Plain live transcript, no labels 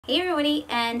Hey everybody,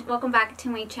 and welcome back to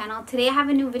my channel. Today I have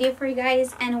a new video for you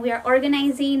guys, and we are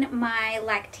organizing my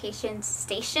lactation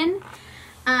station.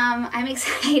 I'm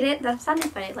excited. That sounded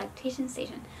funny, lactation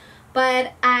station.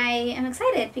 But I am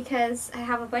excited because I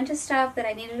have a bunch of stuff that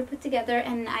I needed to put together,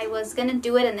 and I was gonna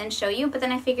do it and then show you, but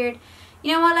then I figured,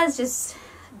 you know what, let's just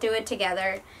do it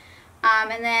together.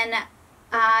 And then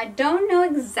I don't know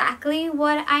exactly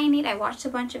what I need. I watched a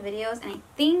bunch of videos and I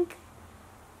think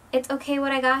it's okay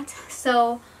what I got.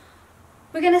 So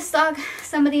we're gonna stock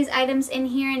some of these items in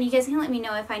here, and you guys can let me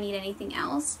know if I need anything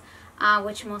else,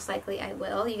 which most likely I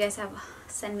will. You guys have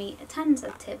sent me tons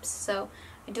of tips, so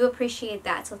I do appreciate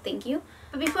that, so thank you.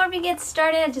 But before we get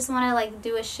started, I just want to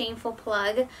do a shameful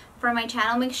plug for my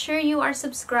channel. Make sure you are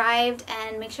subscribed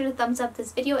and make sure to thumbs up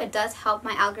this video. It does help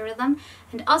my algorithm.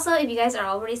 And also, if you guys are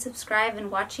already subscribed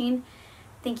and watching,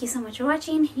 thank you so much for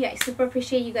watching. Yeah, I super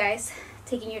appreciate you guys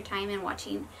taking your time and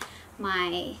watching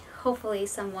my hopefully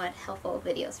somewhat helpful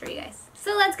videos for you guys.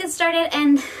 So let's get started,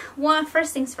 and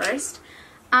first things first,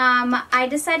 I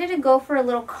decided to go for a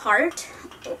little cart.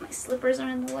 Oh, my slippers are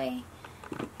in the way.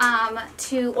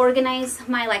 To organize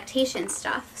my lactation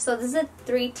stuff. So this is a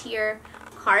 3-tier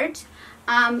cart.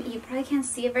 You probably can't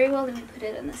see it very well. Let me put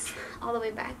it in this all the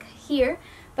way back here.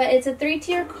 But it's a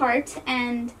 3-tier cart,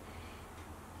 and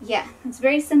yeah, it's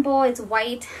very simple. It's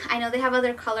white. I know they have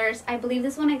other colors. I believe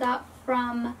this one I got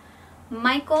from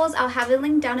Michael's. I'll have it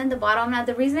linked down in the bottom. Now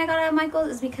the reason I got it at Michael's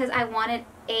is because I wanted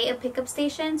a pickup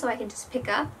station so I can just pick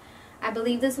up. I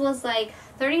believe this was like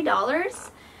 $30,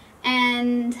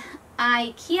 and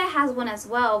IKEA has one as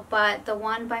well, but the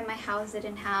one by my house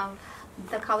didn't have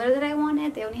the color that I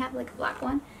wanted. They only had like a black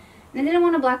one, and I didn't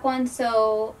want a black one,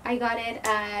 so I got it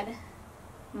at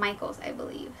Michael's, I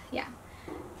believe.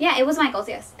 Yeah, it was Michael's,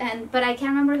 yes. But I can't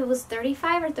remember if it was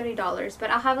 $35 or $30, but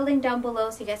I'll have a link down below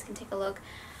so you guys can take a look.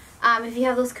 If you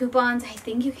have those coupons, I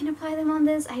think you can apply them on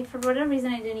this. For whatever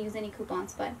reason, I didn't use any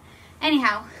coupons, but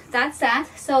anyhow, that's that.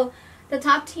 So the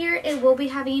top tier, it will be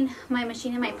having my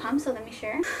machine and my pump, so let me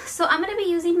share. So I'm going to be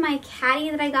using my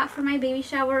caddy that I got for my baby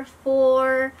shower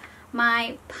for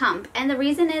my pump. And the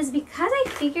reason is because I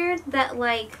figured that,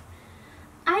 like,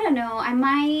 I don't know, I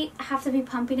might have to be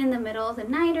pumping in the middle of the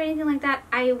night or anything like that.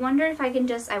 I wonder if I can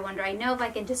just, I know if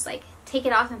I can just like take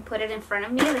it off and put it in front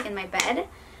of me, like in my bed.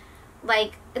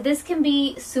 Like, this can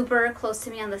be super close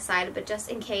to me on the side, but just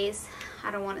in case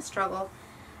I don't want to struggle,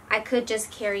 I could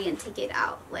just carry and take it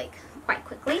out like quite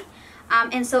quickly.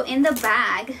 And so in the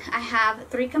bag, I have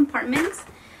 3 compartments.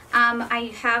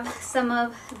 I have some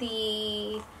of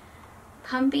the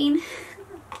pumping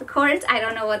cords. I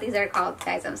don't know what these are called,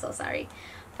 guys. I'm so sorry.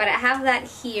 But I have that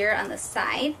here on the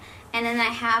side. And then I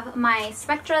have my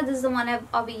Spectra. This is the one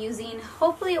I'll be using.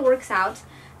 Hopefully it works out.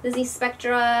 This is the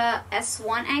Spectra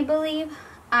S1, I believe.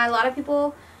 A lot of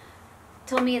people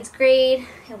told me it's great.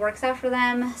 It works out for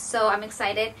them. So I'm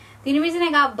excited. The only reason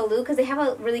I got blue, because they have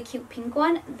a really cute pink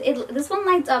one. This one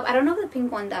lights up. I don't know if the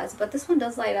pink one does, but this one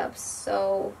does light up.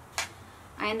 So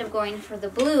I end up going for the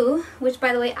blue, which,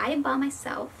 by the way, I bought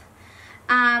myself.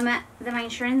 My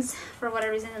insurance, for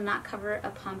whatever reason, did not cover a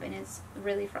pump, and it's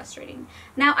really frustrating.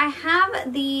 Now, I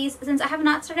have these, since I have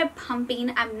not started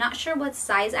pumping, I'm not sure what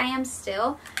size I am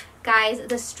still. Guys,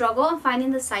 the struggle of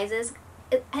finding the sizes,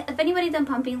 if anybody done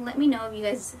pumping, let me know if you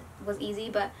guys was easy,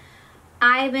 but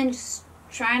I've been just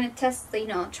trying to test, you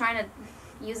know, trying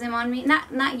to use them on me.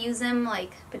 Not use them,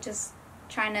 like, but just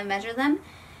trying to measure them.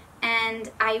 And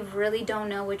I really don't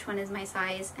know which one is my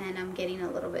size, and I'm getting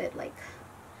a little bit, like,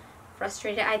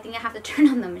 frustrated. I think I have to turn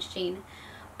on the machine.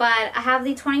 But I have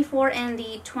the 24 and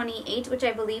the 28, which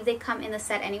I believe they come in the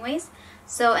set anyways.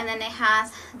 So, and then it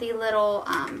has the little,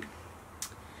 I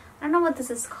don't know what this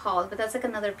is called, but that's like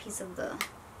another piece of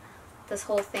this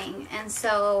whole thing. And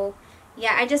so,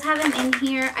 yeah, I just have them in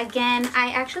here. Again,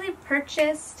 I actually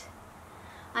purchased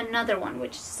another one,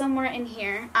 which is somewhere in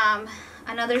here,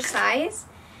 another size.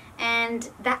 And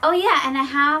that, oh yeah, and I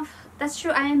have, that's true,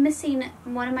 I am missing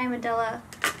one of my Medela.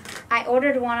 I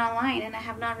ordered one online and I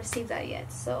have not received that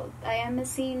yet. So I am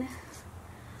missing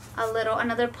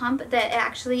another pump that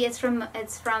actually it's from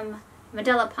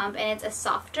Medela Pump, and it's a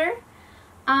softer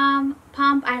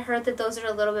pump. I heard that those are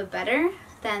a little bit better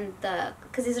than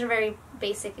because these are very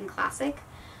basic and classic.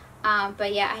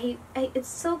 But yeah, it's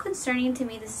so concerning to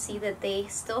me to see that they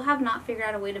still have not figured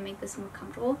out a way to make this more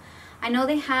comfortable. I know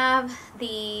they have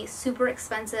the super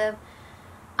expensive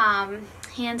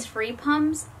hands-free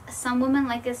pumps. Some women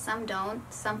like it, some don't.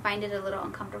 Some find it a little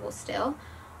uncomfortable still,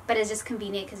 but it's just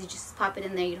convenient because you just pop it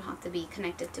in there. You don't have to be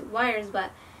connected to wires.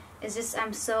 But it's just,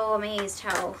 I'm so amazed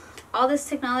how all this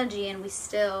technology and we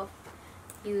still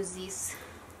use these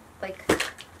like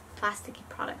plasticky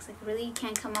products. Like really you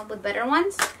can't come up with better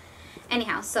ones.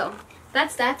 Anyhow, so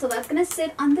that's that. So that's gonna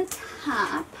sit on the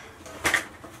top.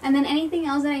 And then anything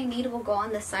else that I need will go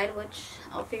on the side, which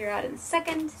I'll figure out in a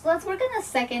second. So let's work on the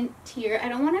second tier. I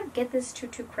don't want to get this too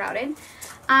crowded.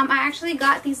 I actually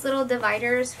got these little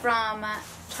dividers from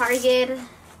Target.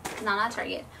 No, not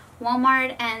Target.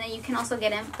 Walmart. And then you can also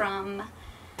get them from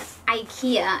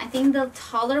IKEA. I think the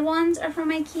taller ones are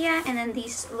from IKEA. And then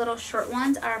these little short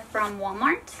ones are from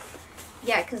Walmart.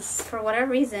 Yeah, because for whatever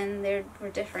reason, they were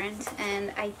different.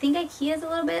 And I think IKEA is a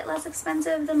little bit less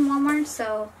expensive than Walmart.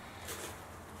 So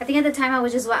I think at the time I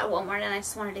was just at Walmart and I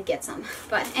just wanted to get some.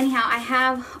 But anyhow, I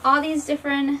have all these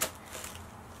different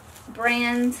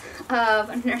brands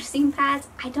of nursing pads.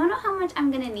 I don't know how much I'm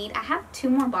going to need. I have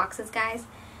 2 more boxes, guys.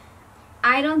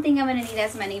 I don't think I'm going to need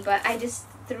as many, but I just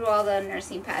threw all the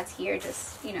nursing pads here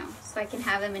just, you know, so I can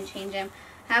have them and change them.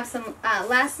 I have some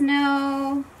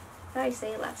Lacino. What did I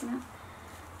say? Lacino?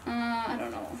 I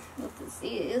don't know what this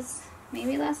is.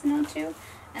 Maybe Lacino too.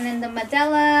 And then the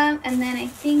Medela, and then I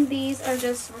think these are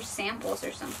just for samples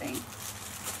or something.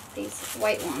 These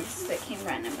white ones that came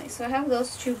randomly. So I have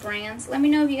those 2 brands. Let me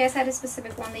know if you guys had a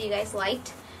specific one that you guys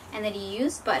liked and that you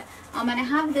used. But I'm going to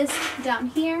have this down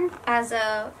here as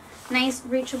a nice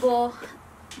reachable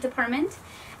department.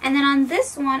 And then on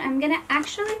this one, I'm going to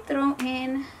actually throw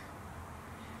in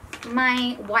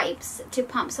my wipes to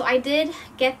pump. So I did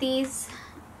get these.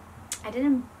 I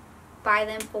didn't buy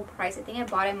them full price. I think I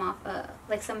bought them off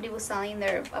like somebody was selling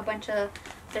a bunch of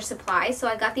their supplies. So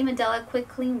I got the Medela Quick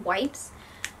Clean wipes.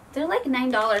 They're like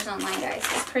 $9 online, guys.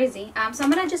 It's crazy. So I'm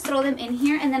gonna just throw them in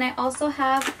here. And then I also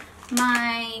have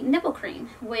my nipple cream,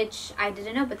 which I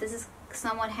didn't know, but this is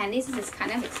somewhat handy since it's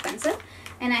kind of expensive.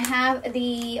 And I have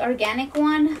the organic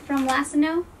one from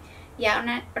Lacino.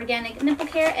 Yeah, organic nipple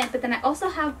care. But then I also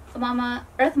have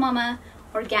Earth Mama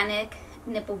organic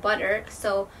nipple butter.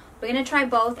 So we're gonna try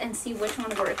both and see which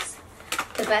one works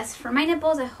the best for my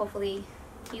nipples. Hopefully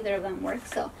either of them work.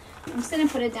 So I'm just gonna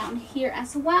put it down here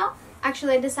as well.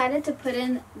 Actually, I decided to put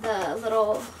in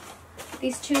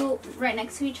these 2 right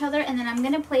next to each other, and then I'm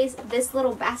gonna place this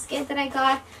little basket that I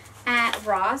got at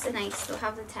Ross, and I still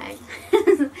have the tag.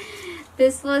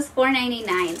 This was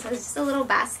 $4.99, so it's just a little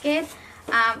basket.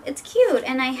 It's cute,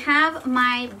 and I have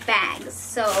my bags.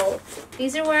 So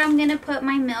these are where I'm gonna put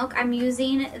my milk. I'm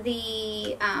using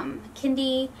the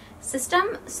Kindy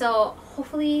system, so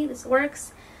hopefully this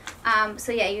works.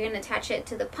 So yeah, you're gonna attach it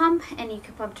to the pump and you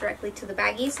can pump directly to the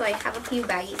baggie. So I have a few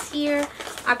baggies here.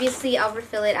 Obviously I'll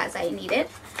refill it as I need it.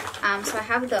 So I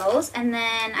have those, and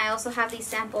then I also have these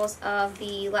samples of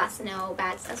the Lacino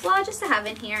bags as well, just to have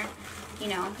in here. You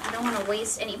know, I don't want to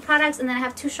waste any products. And then I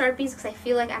have 2 Sharpies because I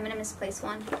feel like I'm gonna misplace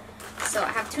one. So I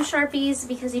have 2 Sharpies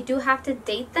because you do have to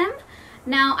date them.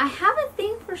 Now I have a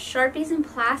thing for Sharpies in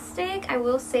plastic, I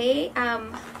will say,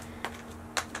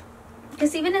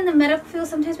 because even in the medical field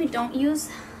sometimes we don't use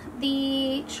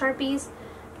the Sharpies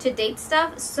to date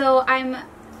stuff. So I'm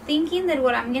thinking that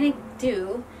what I'm gonna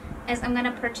do is I'm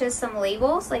gonna purchase some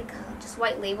labels, like just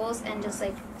white labels, and just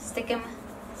like stick them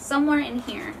somewhere in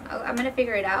here. I'm gonna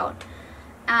figure it out,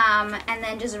 and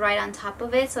then just write on top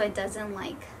of it so it doesn't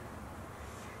like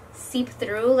seep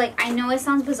through. Like, I know it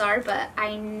sounds bizarre, but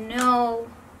I know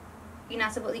you're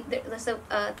not supposed, there's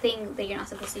a thing that you're not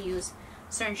supposed to use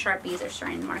certain Sharpies or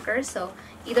certain markers. So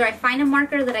either I find a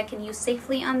marker that I can use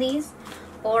safely on these,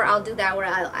 or I'll do that where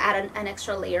I'll add an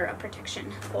extra layer of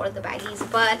protection for the baggies.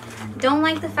 But don't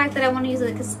like the fact that I want to use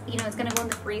it because, you know, it's going to go in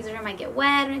the freezer, it might get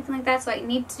wet or anything like that. So I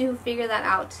need to figure that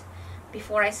out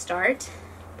before I start.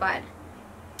 But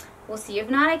we'll see. If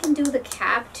not, I can do the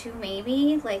cap too,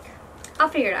 maybe. Like, I'll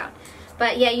figure it out.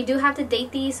 But yeah, you do have to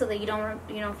date these so that you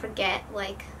don't forget,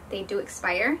 like, they do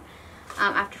expire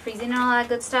after freezing and all that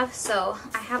good stuff. So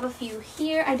I have a few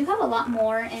here. I do have a lot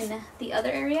more in the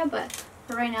other area, but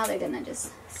for right now they're gonna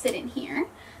just sit in here.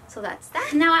 So that's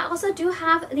that. Now I also do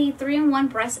have the 3-in-1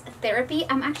 breast therapy.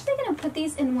 I'm actually gonna put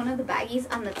these in one of the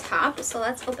baggies on the top. So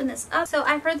let's open this up. So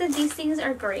I've heard that these things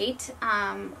are great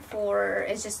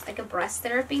it's just like a breast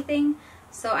therapy thing.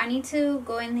 So I need to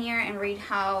go in here and read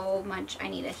how much I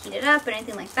need to heat it up or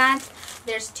anything like that.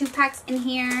 There's 2 packs in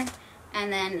here,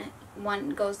 and then one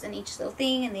goes in each little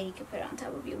thing, and then you can put it on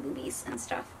top of your boobies and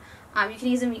stuff. You can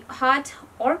use them hot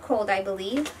or cold, I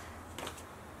believe.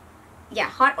 Yeah,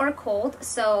 hot or cold.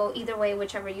 So either way,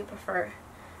 whichever you prefer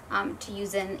to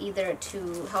use in, either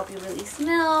to help you release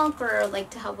milk or like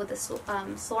to help with the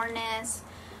soreness.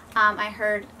 I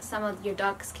heard some of your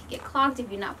ducts can get clogged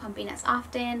if you're not pumping as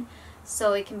often,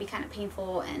 so it can be kind of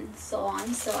painful and so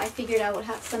on. So I figured I would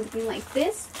have something like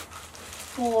this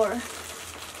for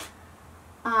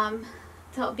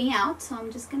to help me out. So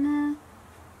I'm just gonna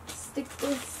stick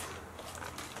this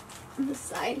on the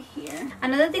side here.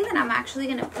 Another thing that I'm actually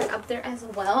gonna put up there as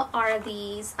well are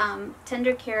these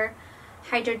Tender Care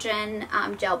Hydrogen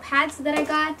gel pads that I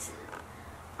got.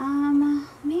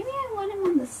 Maybe I want them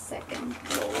on the second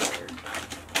floor.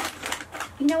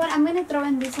 You know what? I'm gonna throw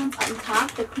in these ones on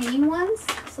top, the cleaning ones,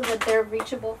 so that they're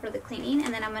reachable for the cleaning,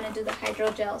 and then I'm gonna do the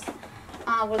hydro gels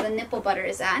where the nipple butter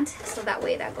is at, so that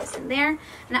way that goes in there.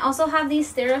 And I also have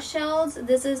these shells.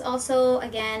 This is also,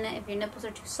 again, if your nipples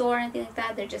are too sore or anything like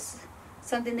that, they're just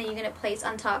something that you're gonna place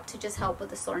on top to just help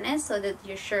with the soreness, so that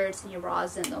your shirts and your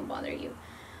bras don't bother you.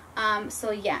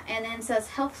 So yeah, and then it says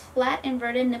helps flat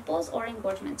inverted nipples or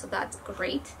engorgement, so that's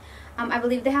great. I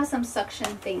believe they have some suction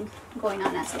thing going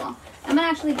on as well. I'm gonna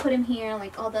actually put in here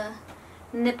like all the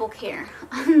nipple care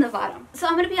on the bottom. So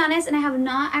I'm gonna be honest, and I have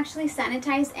not actually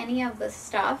sanitized any of the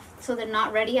stuff, so they're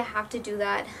not ready. I have to do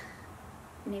that.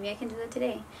 Maybe I can do that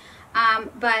today.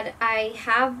 But I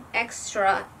have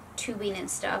extra tubing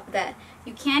and stuff that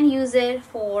you can use it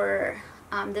for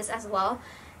this as well.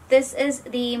 This is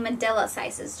the Mandela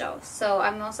sizes though, so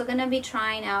I'm also gonna be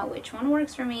trying out which one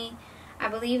works for me. I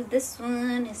believe this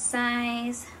one is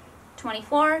size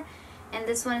 24 and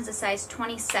this one is a size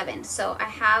 27. So I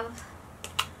have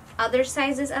other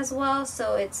sizes as well,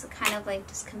 so it's kind of like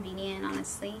just convenient,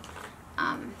 honestly.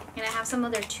 And I have some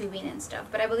other tubing and stuff,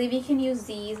 but I believe you can use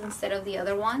these instead of the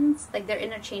other ones, like they're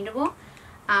interchangeable.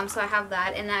 So I have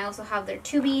that, and I also have their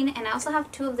tubing, and I also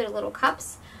have 2 of their little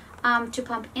cups to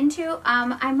pump into.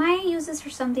 I might use this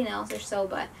for something else or so,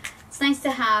 but it's nice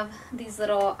to have these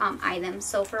little items.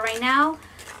 So for right now,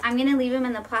 I'm gonna leave them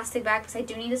in the plastic bag because I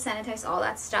do need to sanitize all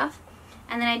that stuff.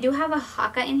 And then I do have a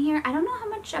haka in here. I don't know how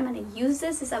much I'm gonna use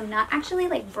this, since I'm not actually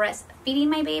like breastfeeding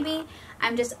my baby.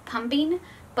 I'm just pumping,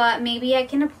 but maybe I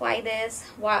can apply this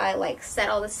while I like set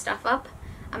all this stuff up.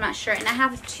 I'm not sure. And I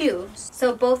have 2.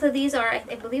 So both of these are,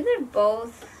 I believe they're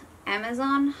both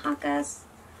Amazon hakas.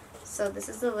 So this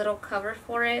is the little cover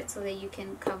for it, so that you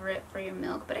can cover it for your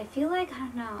milk. But I feel like, I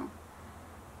don't know,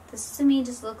 this to me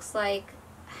just looks like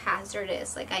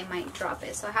hazardous, like I might drop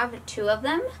it. So I have 2 of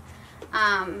them,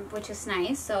 which is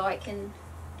nice. So I can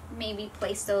maybe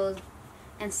place those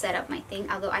and set up my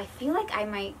thing. Although I feel like I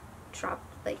might drop,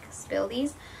 like spill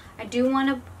these. I do want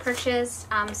to purchase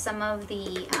some of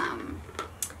the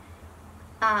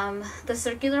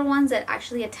circular ones that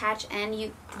actually attach, and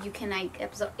you can like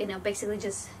absorb, you know, basically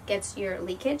just gets your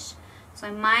leakage. So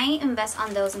I might invest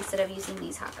on those instead of using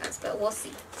these hakas, but we'll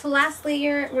see. So last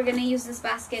layer, we're gonna use this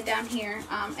basket down here.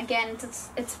 Again,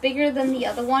 it's bigger than the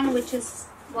other one, which is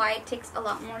why it takes a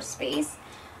lot more space.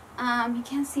 You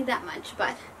can't see that much,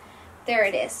 but there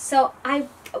it is. So I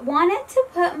wanted to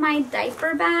put my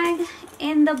diaper bag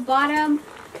in the bottom,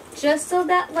 just so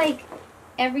that like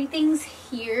everything's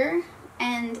here.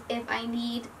 And if I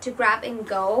need to grab and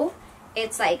go,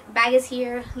 it's like bag is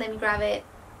here, let me grab it,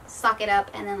 stock it up,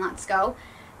 and then let's go.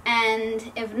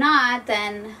 And if not,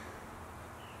 then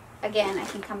again, I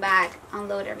can come back,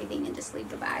 unload everything, and just leave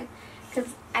the bag.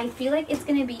 Because I feel like it's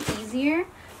going to be easier.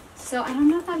 So I don't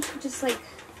know if I should just like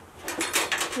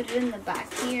put it in the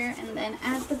back here and then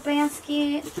add the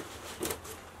basket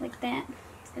like that.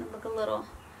 It's going to look a little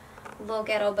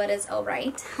ghetto, but it's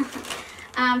alright.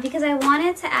 Because I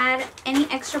wanted to add any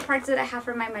extra parts that I have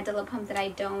for my Mandela pump that I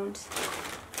don't,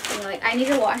 you know, like I need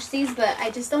to wash these, but I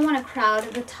just don't want to crowd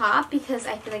the top because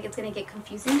I feel like it's going to get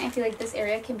confusing. I feel like this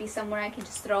area can be somewhere I can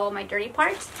just throw all my dirty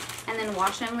parts and then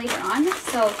wash them later on.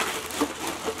 So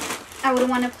I would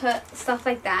want to put stuff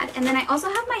like that. And then I also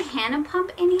have my hand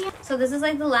pump in here. So this is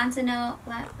like the Lantano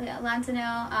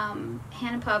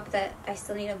hand pump that I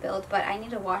still need to build, but I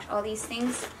need to wash all these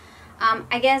things.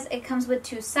 I guess it comes with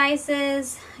 2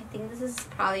 sizes. I think this is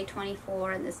probably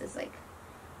 24 and this is like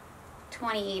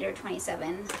 28 or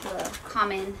 27, the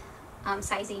common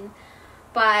sizing.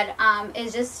 But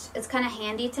it's kind of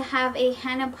handy to have a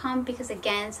hand pump because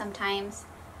again, sometimes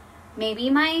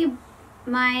maybe my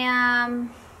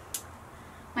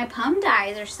pump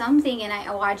dies or something and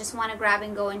I just want to grab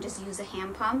and go and just use a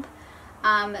hand pump.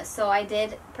 So I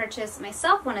did purchase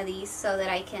myself one of these so that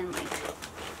I can like,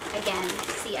 again,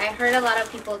 see, I heard a lot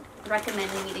of people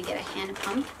recommending me to get a hand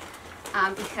pump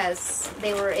because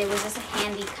it was just a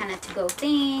handy kind of to-go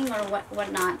thing or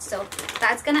whatnot. So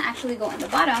that's gonna actually go in the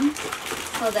bottom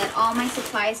so that all my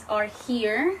supplies are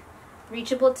here,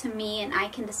 reachable to me, and I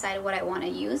can decide what I want to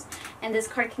use. And this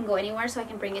cart can go anywhere, so I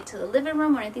can bring it to the living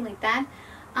room or anything like that.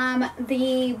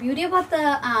 The beauty about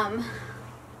the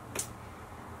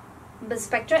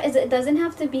Spectra is it doesn't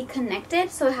have to be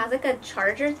connected, so it has like a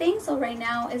charger thing. So right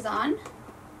now is on,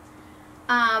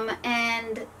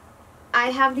 and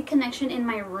I have the connection in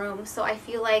my room, so I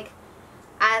feel like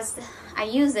as I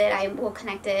use it, I will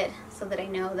connect it so that I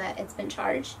know that it's been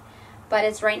charged. But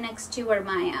it's right next to where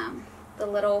my the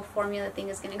little formula thing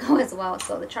is going to go as well.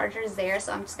 So the charger is there,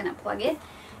 so I'm just going to plug it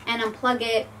and unplug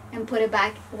it and put it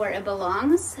back where it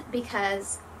belongs,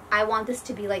 because I want this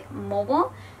to be like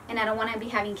mobile and I don't want to be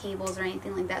having cables or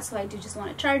anything like that. So I do just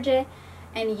want to charge it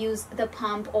and use the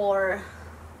pump, or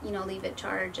you know, leave it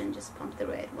charged and just pump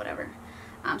through it, whatever.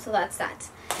 So that's that.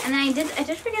 And then I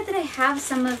did forget that I have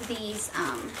some of these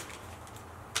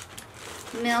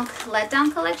milk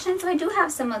letdown collections. So I do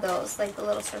have some of those, like the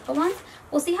little circle ones.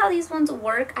 We'll see how these ones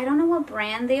work. I don't know what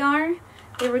brand they are.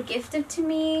 They were gifted to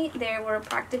me. They were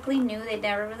practically new. They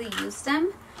never really used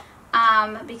them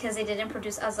because they didn't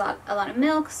produce a lot of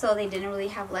milk, so they didn't really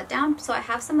have letdown. So I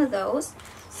have some of those.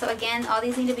 So again, all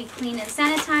these need to be cleaned and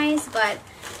sanitized, but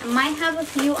I might have a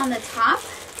few on the top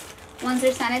once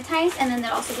they're sanitized, and then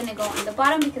they're also going to go on the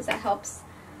bottom, because that helps,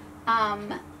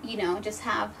 you know, just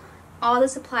have all the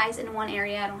supplies in one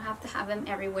area. I don't have to have them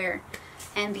everywhere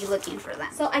and be looking for them.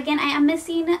 So again, I am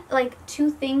missing like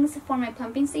 2 things for my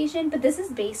pumping station, but this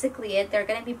is basically it. They're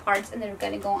going to be parts and they're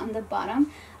going to go on the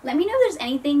bottom. Let me know if there's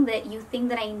anything that you think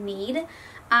that I need,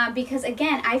 because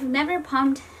again, I've never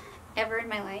pumped ever in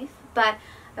my life, but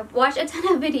I've watched a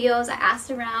ton of videos. I asked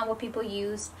around what people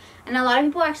used, and a lot of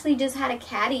people actually just had a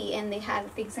caddy and they had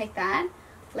things like that,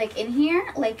 like in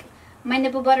here. Like my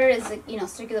nipple butter is, you know,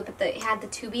 circular, but it had the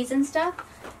tubies and stuff,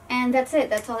 and that's it.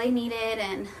 That's all I needed.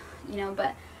 And you know,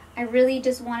 but I really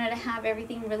just wanted to have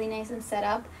everything really nice and set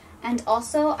up. And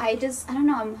also, I don't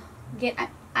know,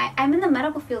 I'm in the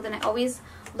medical field, and I always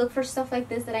look for stuff like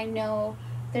this that I know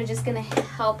they're just gonna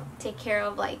help take care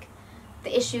of like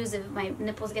the issues if my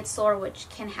nipples get sore, which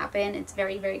can happen. It's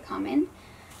very, very common.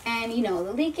 And you know,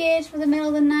 the leakage for the middle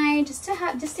of the night, just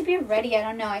to be ready. I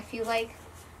don't know, I feel like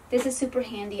this is super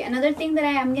handy. Another thing that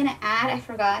I am gonna add, I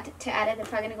forgot to add it, they're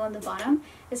probably gonna go on the bottom,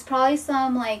 is probably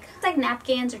some like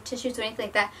napkins or tissues or anything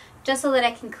like that, just so that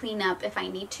I can clean up if I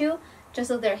need to, just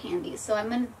so they're handy. So I'm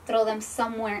gonna throw them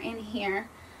somewhere in here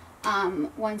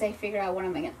once I figure out what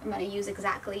I'm gonna use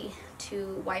exactly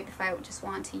to wipe, if I just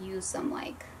want to use some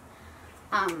like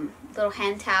little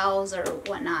hand towels or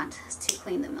whatnot to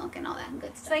clean the milk and all that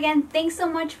good stuff. So again, thanks so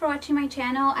much for watching my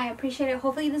channel. I appreciate it.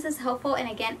 Hopefully this is helpful,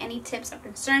 and again, any tips or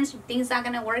concerns or things not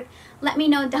gonna work, let me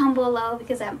know down below,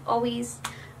 because I'm always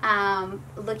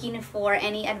looking for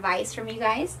any advice from you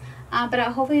guys. But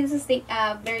hopefully this is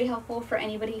very helpful for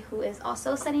anybody who is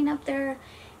also setting up their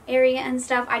area and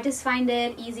stuff. I just find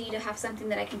it easy to have something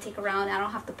that I can take around. I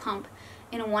don't have to pump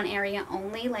in one area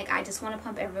only. Like, I just want to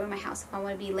pump everywhere in my house. If I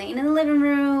want to be laying in the living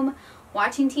room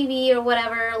watching TV or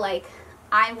whatever, like,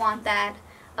 I want that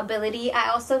ability. I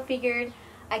also figured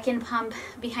I can pump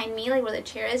behind me, like where the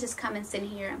chair is, just come and sit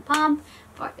here and pump.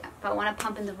 If I want to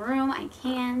pump in the room, I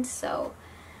can. So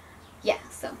yeah,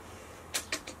 so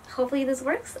hopefully this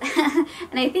works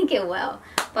and I think it will.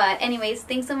 But anyways,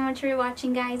 thanks so much for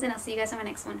watching, guys, and I'll see you guys on my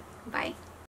next one. Bye.